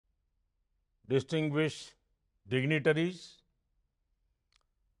distinguished dignitaries,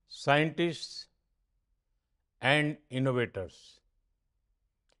 scientists, and innovators,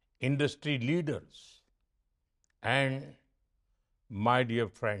 industry leaders, and my dear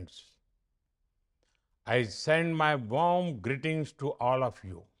friends, I send my warm greetings to all of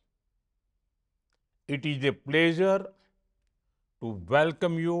you. It is a pleasure to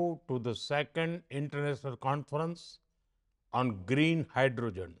welcome you to the second International Conference on Green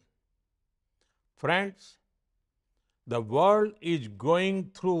Hydrogen. Friends, the world is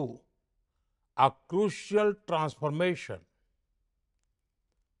going through a crucial transformation.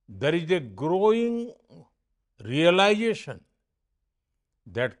 There is a growing realization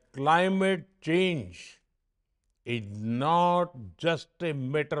that climate change is not just a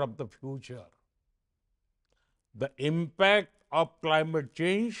matter of the future. The impact of climate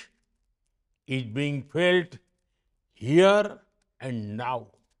change is being felt here and now.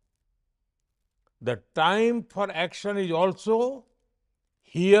 The time for action is also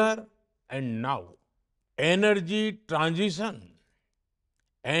here and now. Energy transition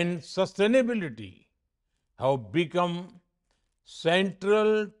and sustainability have become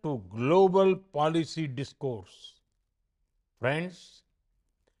central to global policy discourse. Friends,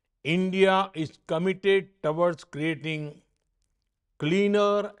 India is committed towards creating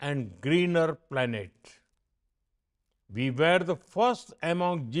cleaner and greener planet. We were the first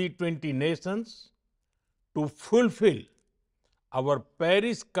among G20 nations to fulfill our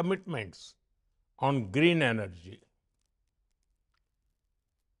Paris commitments on green energy.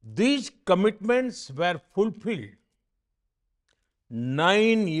 These commitments were fulfilled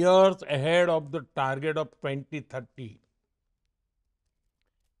 9 years ahead of the target of 2030.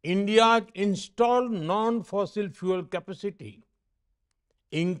 India's installed non-fossil fuel capacity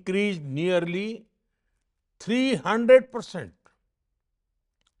increased nearly 300%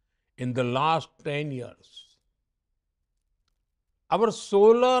 in the last 10 years. Our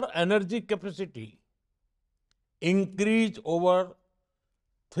solar energy capacity increased over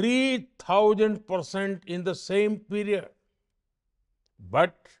 3,000% in the same period.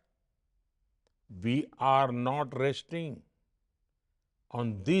 But we are not resting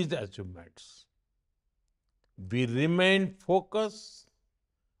on these achievements. We remain focused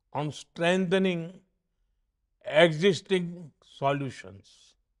on strengthening existing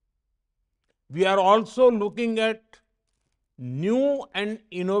solutions. We are also looking at new and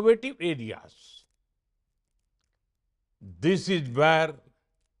innovative areas. This is where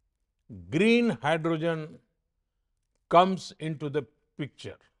green hydrogen comes into the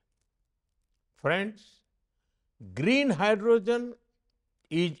picture. Friends, green hydrogen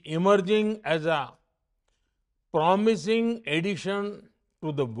is emerging as a promising addition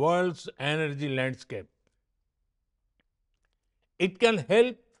to the world's energy landscape. It can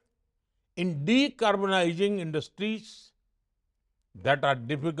help in decarbonizing industries that are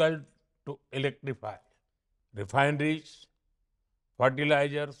difficult to electrify. Refineries,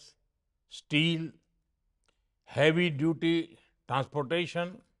 fertilizers, steel, heavy-duty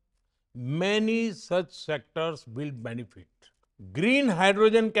transportation, many such sectors will benefit. Green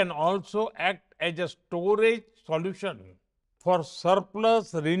hydrogen can also act as a storage solution for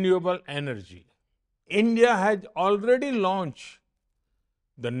surplus renewable energy. India has already launched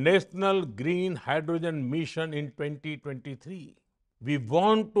the National Green Hydrogen Mission in 2023. We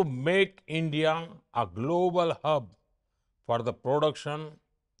want to make India a global hub for the production,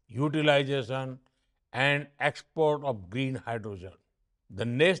 utilization, and export of green hydrogen. The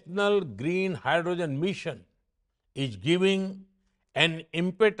National Green Hydrogen Mission is giving an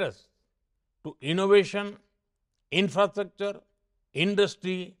impetus to innovation, infrastructure,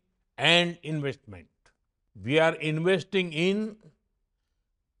 industry, and investment. We are investing in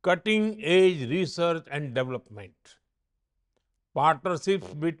cutting-edge research and development.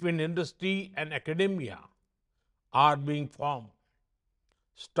 Partnerships between industry and academia are being formed.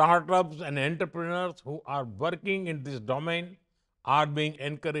 Startups and entrepreneurs who are working in this domain are being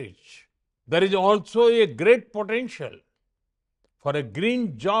encouraged. There is also a great potential for a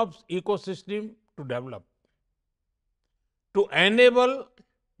green jobs ecosystem to develop. To enable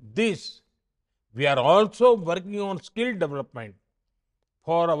this, we are also working on skill development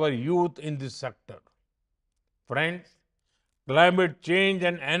for our youth in this sector. Friends, climate change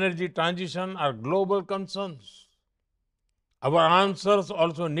and energy transition are global concerns. Our answers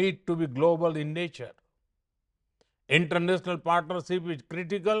also need to be global in nature. International partnership is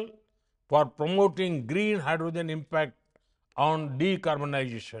critical for promoting green hydrogen impact on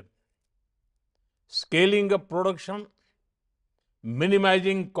decarbonization. Scaling up production,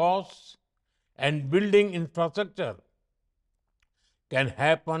 minimizing costs, and building infrastructure can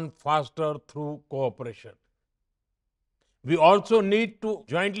happen faster through cooperation. We also need to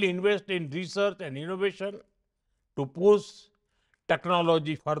jointly invest in research and innovation to push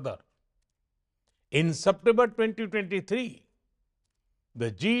technology further. In September 2023,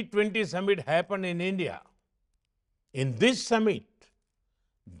 the G20 summit happened in India. In this summit,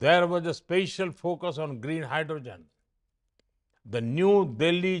 there was a special focus on green hydrogen. The New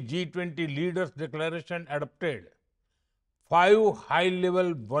Delhi G20 Leaders Declaration adopted 5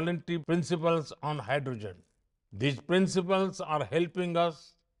 high-level voluntary principles on hydrogen. These principles are helping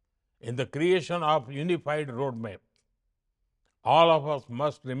us in the creation of unified roadmap. All of us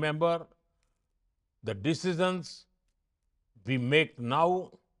must remember the decisions we make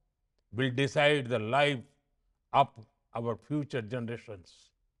now will decide the life of our future generations.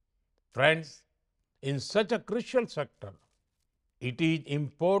 Friends, in such a crucial sector, it is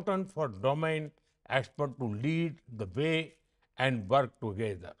important for domain experts to lead the way and work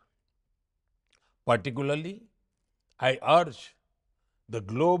together. Particularly, I urge the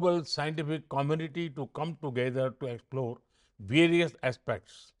global scientific community to come together to explore various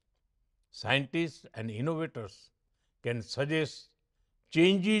aspects. Scientists and innovators can suggest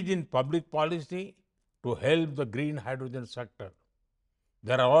changes in public policy to help the green hydrogen sector.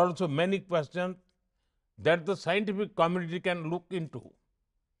 There are also many questions that the scientific community can look into.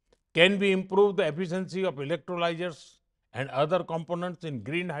 Can we improve the efficiency of electrolyzers and other components in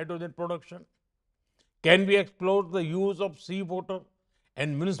green hydrogen production? Can we explore the use of seawater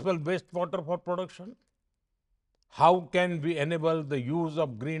and municipal wastewater for production? How can we enable the use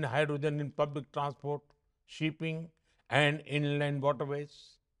of green hydrogen in public transport, shipping, and inland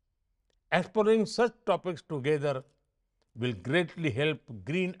waterways? Exploring such topics together will greatly help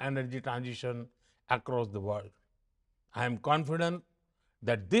green energy transition across the world. I am confident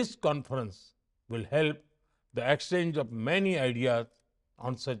that this conference will help the exchange of many ideas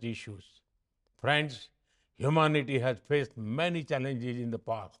on such issues. Friends, humanity has faced many challenges in the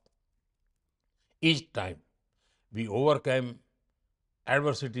past. Each time, we overcame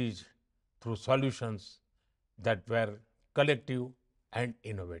adversities through solutions that were collective and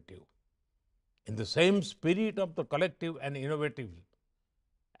innovative. In the same spirit of the collective and innovative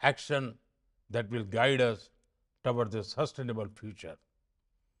action that will guide us towards a sustainable future.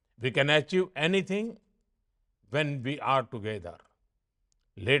 We can achieve anything when we are together.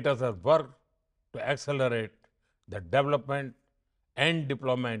 Let us work to accelerate the development and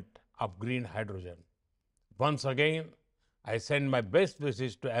deployment of green hydrogen. Once again, I send my best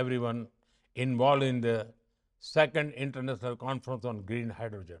wishes to everyone involved in the second International Conference on Green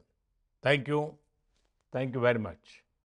Hydrogen. Thank you. Thank you very much.